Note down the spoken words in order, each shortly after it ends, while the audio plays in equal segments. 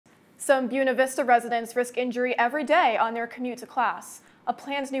Some Buena Vista residents risk injury every day on their commute to class. A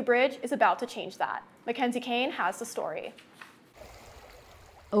planned new bridge is about to change that. Mackenzie Kane has the story.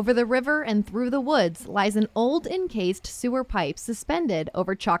 Over the river and through the woods lies an old encased sewer pipe suspended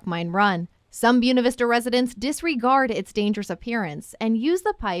over Chalk Mine Run. Some Buena Vista residents disregard its dangerous appearance and use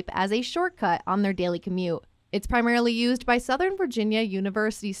the pipe as a shortcut on their daily commute. It's primarily used by Southern Virginia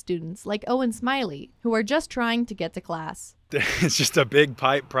University students like Owen Smiley, who are just trying to get to class. It's just a big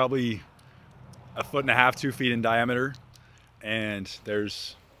pipe, probably 1.5 to 2 feet in diameter, and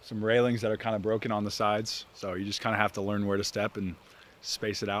there's some railings that are kind of broken on the sides, so you just kind of have to learn where to step and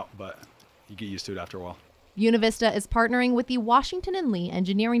space it out, but you get used to it after a while. Buena Vista is partnering with the Washington and Lee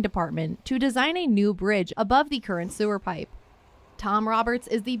Engineering Department to design a new bridge above the current sewer pipe. Tom Roberts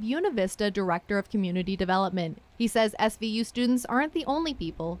is the Buena Vista Director of Community Development. He says SVU students aren't the only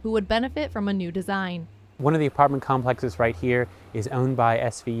people who would benefit from a new design. One of the apartment complexes right here is owned by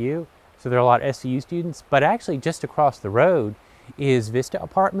SVU, so there are a lot of SVU students, but actually just across the road is Vista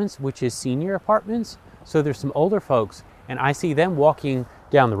Apartments, which is senior apartments, so there's some older folks, and I see them walking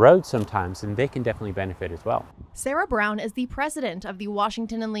down the road sometimes, and they can definitely benefit as well. Sarah Brown is the president of the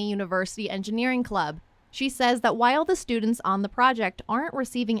Washington and Lee University Engineering Club. She says that while the students on the project aren't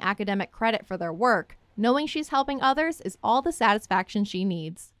receiving academic credit for their work, knowing she's helping others is all the satisfaction she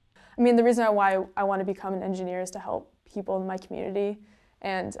needs. I mean, the reason why I want to become an engineer is to help people in my community,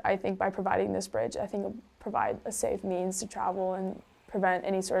 and I think by providing this bridge, I think it'll provide a safe means to travel and prevent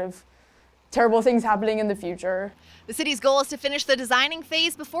any sort of terrible things happening in the future. The city's goal is to finish the designing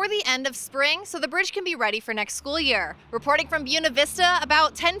phase before the end of spring so the bridge can be ready for next school year. Reporting from Buena Vista,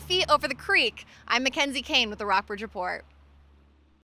 about 10 feet over the creek, I'm Mackenzie Kane with the Rockbridge Report.